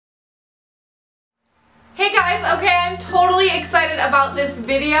excited about this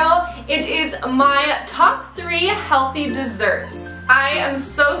video. It is my top 3 healthy desserts. I am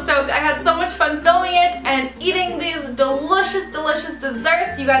so stoked. I had so much fun filming it and eating these delicious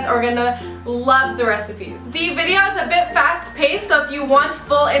desserts. You guys are gonna love the recipes. The video is a bit fast paced, so if you want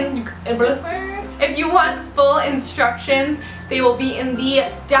full instructions, they will be in the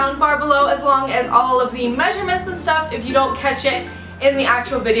down bar below, as long as all of the measurements and stuff if you don't catch it in the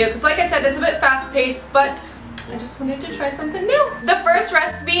actual video, because like I said, it's a bit fast paced, but I just wanted to try something new. The first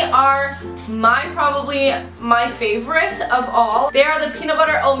recipe are probably my favorite of all. They are the peanut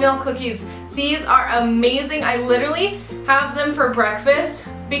butter oatmeal cookies. These are amazing. I literally have them for breakfast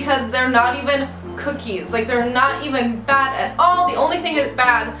because they're not even cookies. Like, they're not even bad at all. The only thing that's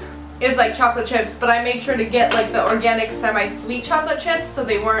bad is like chocolate chips, but I made sure to get like the organic semi-sweet chocolate chips, so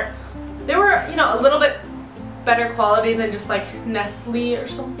they were, you know, a little bit better quality than just like Nestle or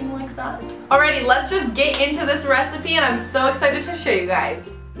something like that. Alrighty, let's just get into this recipe, and I'm so excited to show you guys.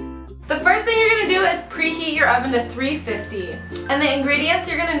 The first thing you're going to do is preheat your oven to 350. And the ingredients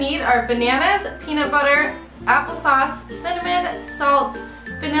you're going to need are bananas, peanut butter, applesauce, cinnamon, salt,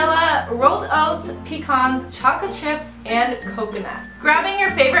 vanilla, rolled oats, pecans, chocolate chips, and coconut. Grabbing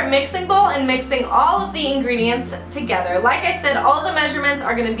your favorite mixing bowl and mixing all of the ingredients together. Like I said, all the measurements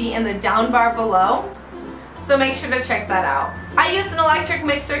are going to be in the down bar below, so make sure to check that out. I used an electric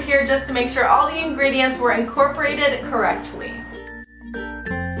mixer here just to make sure all the ingredients were incorporated correctly.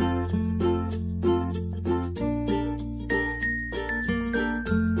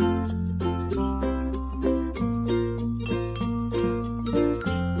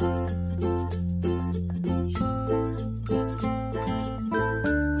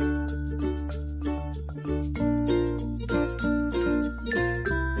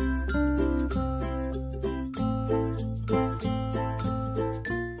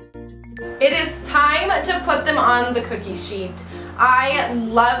 It is time to put them on the cookie sheet. I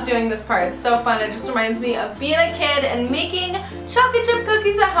love doing this part. It's so fun. It just reminds me of being a kid and making chocolate chip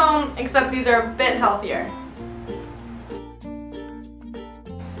cookies at home, except these are a bit healthier.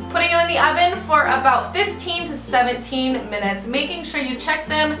 Putting them in the oven for about 15 to 17 minutes, making sure you check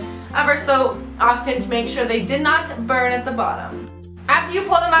them ever so often to make sure they did not burn at the bottom. After you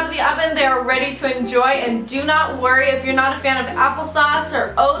pull them out of the oven, they are ready to enjoy, and do not worry if you're not a fan of applesauce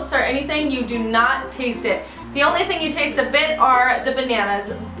or oats or anything, you do not taste it. The only thing you taste a bit are the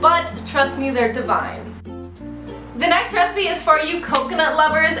bananas, but trust me, they're divine. The next recipe is for you coconut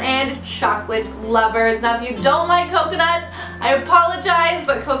lovers and chocolate lovers. Now, if you don't like coconut, I apologize,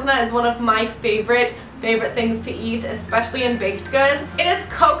 but coconut is one of my favorite things to eat, especially in baked goods. It is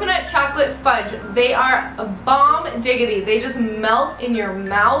coconut chocolate fudge. They are a bomb diggity. They just melt in your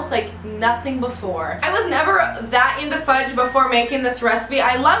mouth like nothing before. I was never that into fudge before making this recipe.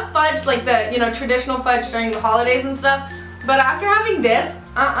 I love fudge, like the, you know, traditional fudge during the holidays and stuff, but after having this,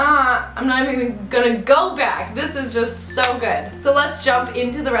 I'm not even gonna go back. This is just so good. So let's jump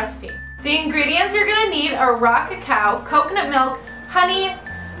into the recipe. The ingredients you're gonna need are raw cacao, coconut milk, honey,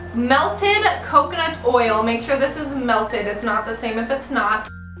 melted coconut oil. Make sure this is melted. It's not the same if it's not.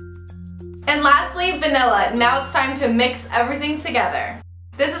 And lastly, vanilla. Now it's time to mix everything together.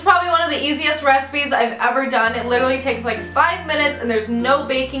 This is probably one of the easiest recipes I've ever done. It literally takes like 5 minutes and there's no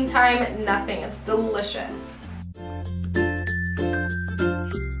baking time, nothing. It's delicious.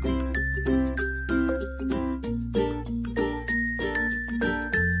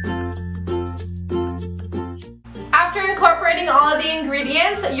 Incorporating all of the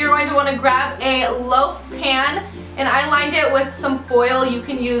ingredients, you're going to want to grab a loaf pan, and I lined it with some foil. You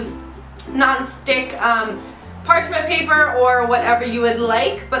can use non-stick parchment paper or whatever you would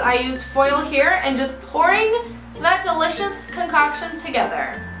like, but I used foil here, and just pouring that delicious concoction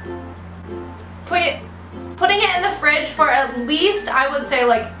together. Putting it in the fridge for at least, I would say,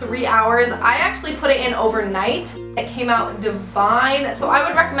 like 3 hours. I actually put it in overnight. It came out divine, so I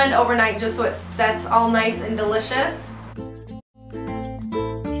would recommend overnight just so it sets all nice and delicious.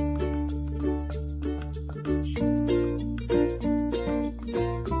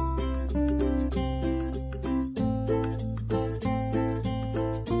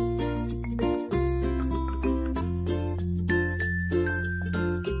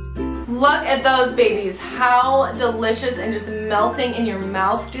 Look at those babies. How delicious and just melting in your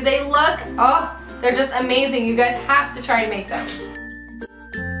mouth do they look? Oh, they're just amazing. You guys have to try and make them.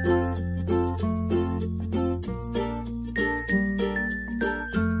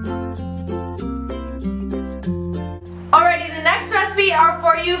 Alrighty, the next recipe are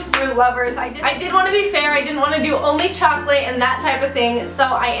for you fruit lovers. I did want to be fair. I didn't want to do only chocolate and that type of thing, so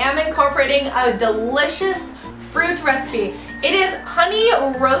I am incorporating a delicious fruit recipe. It is honey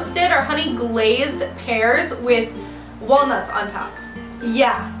roasted or honey glazed pears with walnuts on top.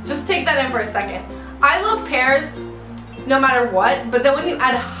 Yeah, just take that in for a second. I love pears no matter what, but then when you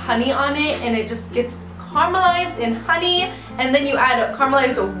add honey on it and it just gets caramelized in honey, and then you add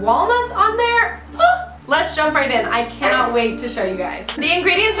caramelized walnuts on there, let's jump right in. I cannot wait to show you guys. The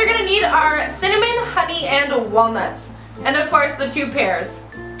ingredients you're gonna need are cinnamon, honey, and walnuts, and of course the 2 pears.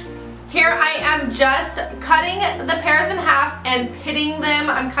 Here I am just cutting the pears in half and pitting them.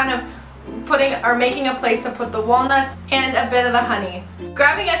 I'm kind of making a place to put the walnuts and a bit of the honey.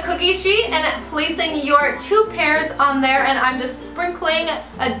 Grabbing a cookie sheet and placing your 2 pears on there, and I'm just sprinkling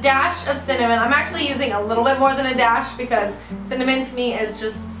a dash of cinnamon. I'm actually using a little bit more than a dash because cinnamon to me is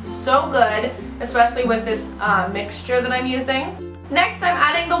just so good, especially with this mixture that I'm using. Next, I'm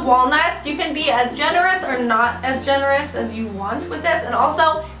adding the walnuts. You can be as generous or not as generous as you want with this, and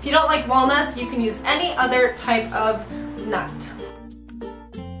also if you don't like walnuts, you can use any other type of nut.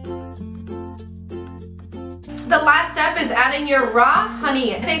 The last step is adding your raw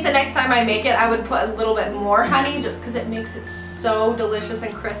honey. I think the next time I make it, I would put a little bit more honey just because it makes it so delicious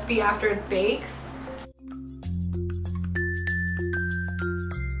and crispy after it bakes.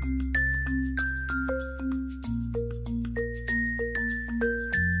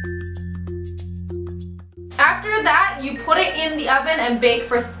 After that, you put it in the oven and bake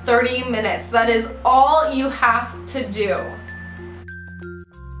for 30 minutes. That is all you have to do.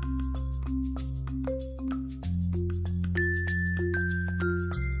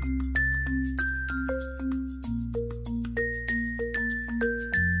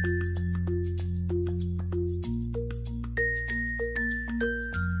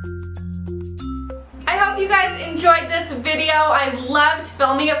 I hope you guys enjoyed this video. I loved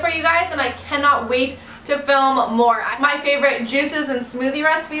filming it for you guys, and I cannot wait to film more. My favorite juices and smoothie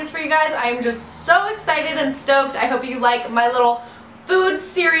recipes for you guys. I'm just so excited and stoked. I hope you like my little food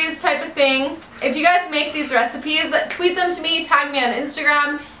series type of thing. If you guys make these recipes, tweet them to me, tag me on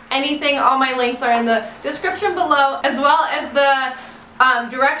Instagram, anything. All my links are in the description below, as well as the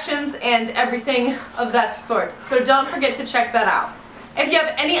directions and everything of that sort. So don't forget to check that out. If you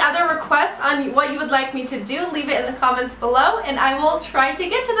have any other requests on what you would like me to do, leave it in the comments below and I will try to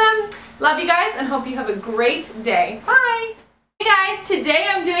get to them. Love you guys and hope you have a great day. Bye! Hey guys, today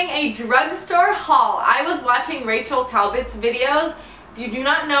I'm doing a drugstore haul. I was watching Rachel Talbot's videos. If you do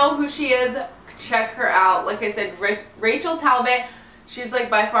not know who she is, check her out. Like I said, Rachel Talbot, she's like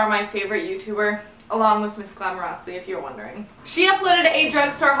by far my favorite YouTuber, along with Miss Glamorazzi, if you're wondering. She uploaded a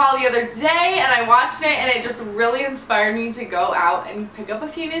drugstore haul the other day and I watched it and it just really inspired me to go out and pick up a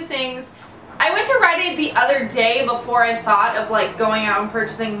few new things. I went to Rite Aid the other day before I thought of like going out and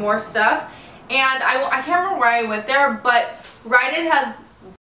purchasing more stuff, and I can't remember why I went there, but Rite Aid has